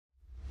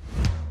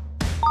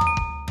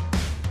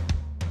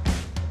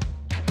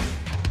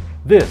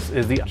This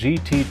is the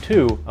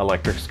GT2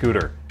 electric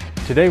scooter.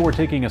 Today we're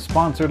taking a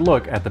sponsored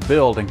look at the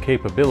build and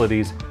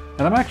capabilities,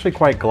 and I'm actually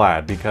quite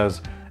glad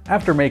because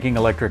after making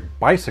electric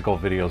bicycle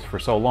videos for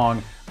so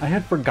long, I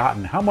had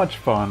forgotten how much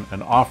fun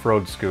an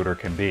off-road scooter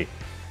can be.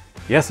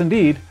 Yes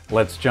indeed,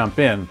 let's jump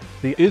in.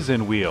 The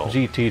isinwheel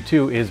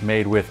GT2 is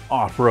made with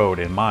off-road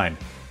in mind.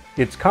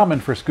 It's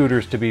common for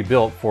scooters to be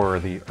built for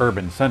the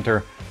urban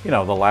center, the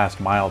last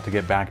mile to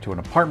get back to an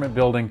apartment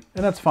building,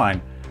 and that's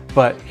fine.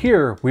 But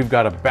here we've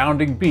got a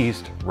bounding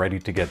beast ready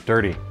to get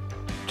dirty.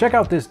 Check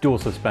out this dual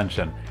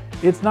suspension.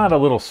 It's not a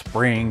little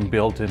spring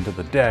built into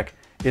the deck,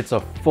 it's a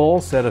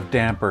full set of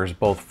dampers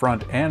both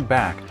front and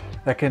back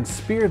that can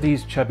spear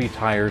these chubby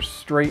tires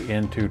straight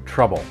into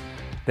trouble.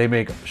 They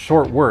make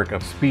short work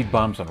of speed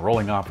bumps and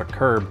rolling off a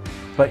curb,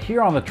 but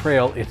here on the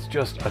trail it's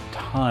just a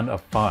ton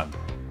of fun.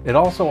 It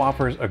also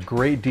offers a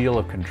great deal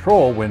of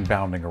control when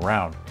bounding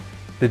around.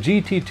 The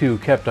GT2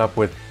 kept up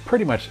with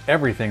pretty much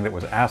everything that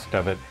was asked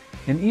of it,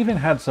 and even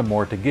had some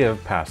more to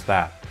give past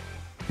that.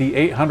 The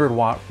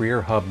 800-watt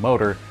rear hub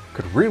motor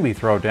could really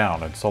throw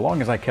down, and so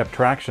long as I kept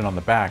traction on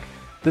the back,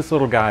 this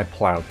little guy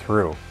plowed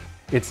through.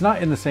 It's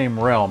not in the same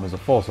realm as a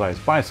full-size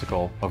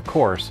bicycle, of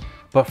course,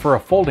 but for a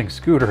folding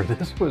scooter,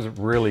 this was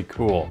really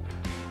cool.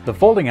 The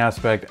folding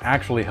aspect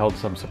actually held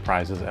some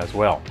surprises as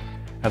well.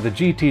 Now the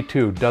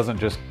GT2 doesn't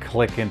just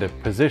click into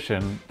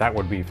position, that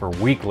would be for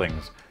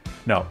weaklings.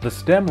 No, the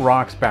stem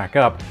rocks back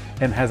up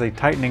and has a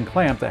tightening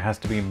clamp that has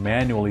to be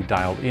manually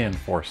dialed in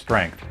for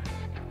strength.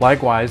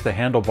 Likewise, the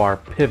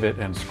handlebar pivot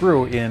and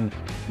screw in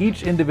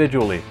each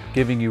individually,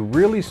 giving you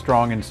really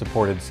strong and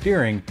supported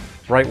steering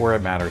right where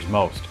it matters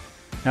most.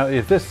 Now,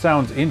 if this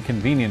sounds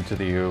inconvenient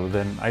to you,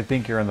 then I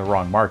think you're in the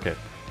wrong market.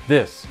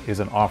 This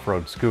is an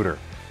off-road scooter.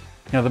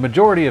 Now, the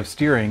majority of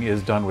steering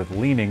is done with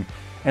leaning,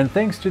 and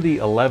thanks to the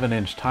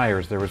 11-inch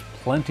tires, there was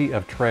plenty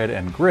of tread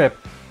and grip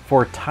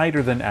for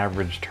tighter than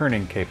average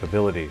turning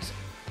capabilities.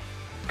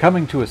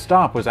 Coming to a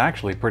stop was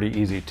actually pretty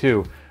easy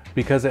too,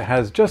 because it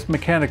has just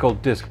mechanical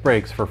disc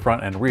brakes for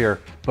front and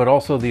rear, but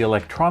also the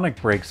electronic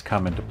brakes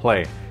come into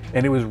play,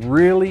 and it was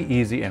really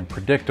easy and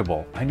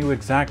predictable. I knew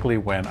exactly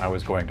when I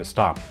was going to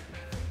stop.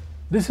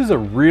 This is a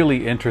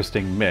really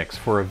interesting mix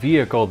for a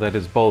vehicle that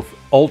is both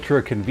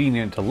ultra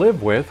convenient to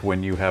live with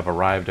when you have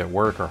arrived at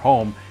work or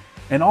home,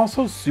 and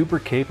also super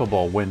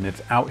capable when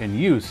it's out in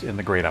use in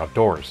the great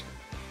outdoors.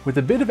 With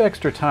a bit of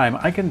extra time,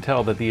 I can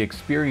tell that the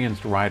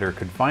experienced rider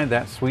could find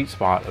that sweet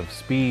spot of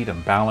speed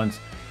and balance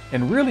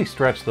and really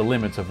stretch the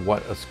limits of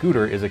what a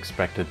scooter is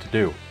expected to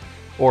do.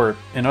 Or,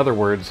 in other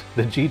words,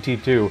 the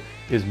GT2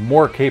 is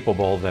more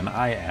capable than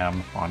I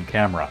am on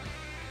camera.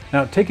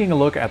 Now, taking a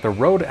look at the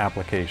road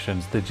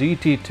applications, the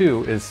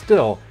GT2 is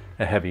still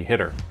a heavy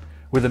hitter.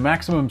 With a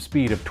maximum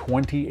speed of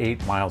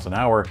 28 miles an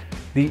hour,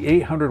 the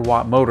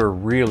 800-watt motor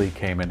really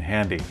came in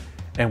handy.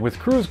 And with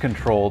cruise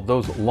control,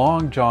 those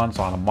long jaunts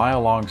on a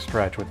mile-long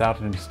stretch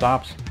without any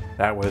stops,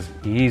 that was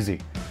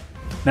easy.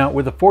 Now,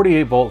 with a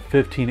 48-volt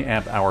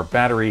 15-amp-hour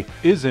battery,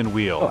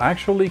 isinwheel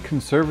actually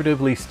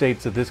conservatively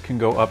states that this can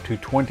go up to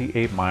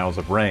 28 miles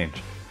of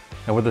range.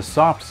 And with a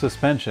soft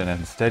suspension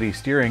and steady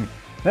steering,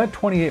 that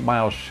 28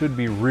 miles should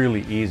be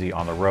really easy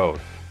on the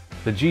road.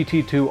 The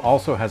GT2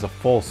 also has a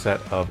full set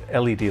of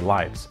LED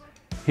lights.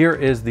 Here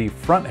is the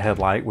front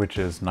headlight, which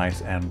is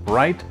nice and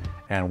bright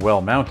and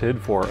well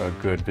mounted for a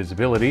good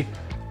visibility.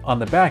 On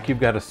the back, you've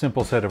got a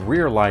simple set of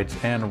rear lights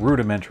and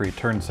rudimentary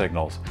turn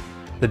signals.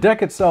 The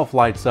deck itself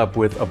lights up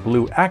with a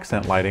blue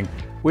accent lighting,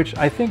 which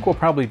I think will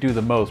probably do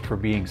the most for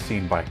being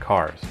seen by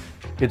cars.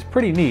 It's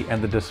pretty neat,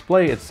 and the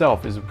display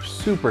itself is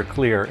super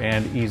clear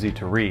and easy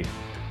to read.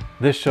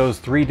 This shows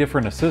 3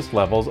 different assist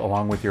levels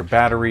along with your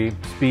battery,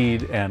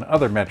 speed, and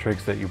other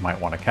metrics that you might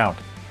want to count.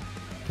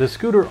 The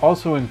scooter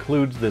also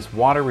includes this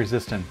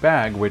water-resistant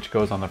bag which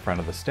goes on the front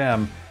of the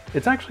stem.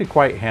 It's actually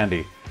quite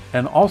handy.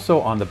 And also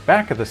on the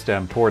back of the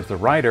stem towards the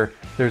rider,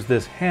 there's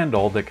this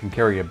handle that can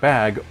carry a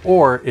bag,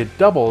 or it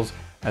doubles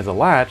as a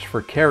latch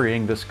for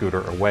carrying the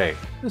scooter away.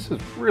 This is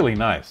really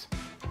nice.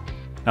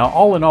 Now,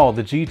 all in all,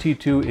 the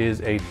GT2 is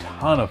a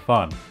ton of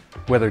fun.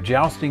 Whether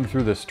jousting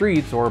through the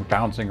streets or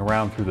bouncing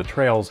around through the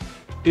trails,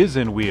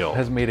 isinwheel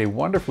has made a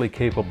wonderfully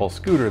capable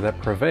scooter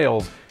that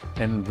prevails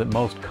in the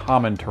most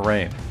common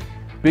terrain.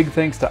 Big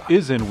thanks to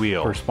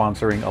isinwheel for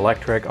sponsoring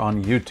Electrek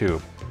on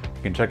YouTube.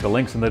 You can check the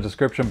links in the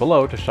description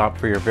below to shop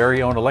for your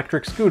very own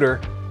electric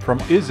scooter from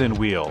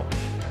isinwheel.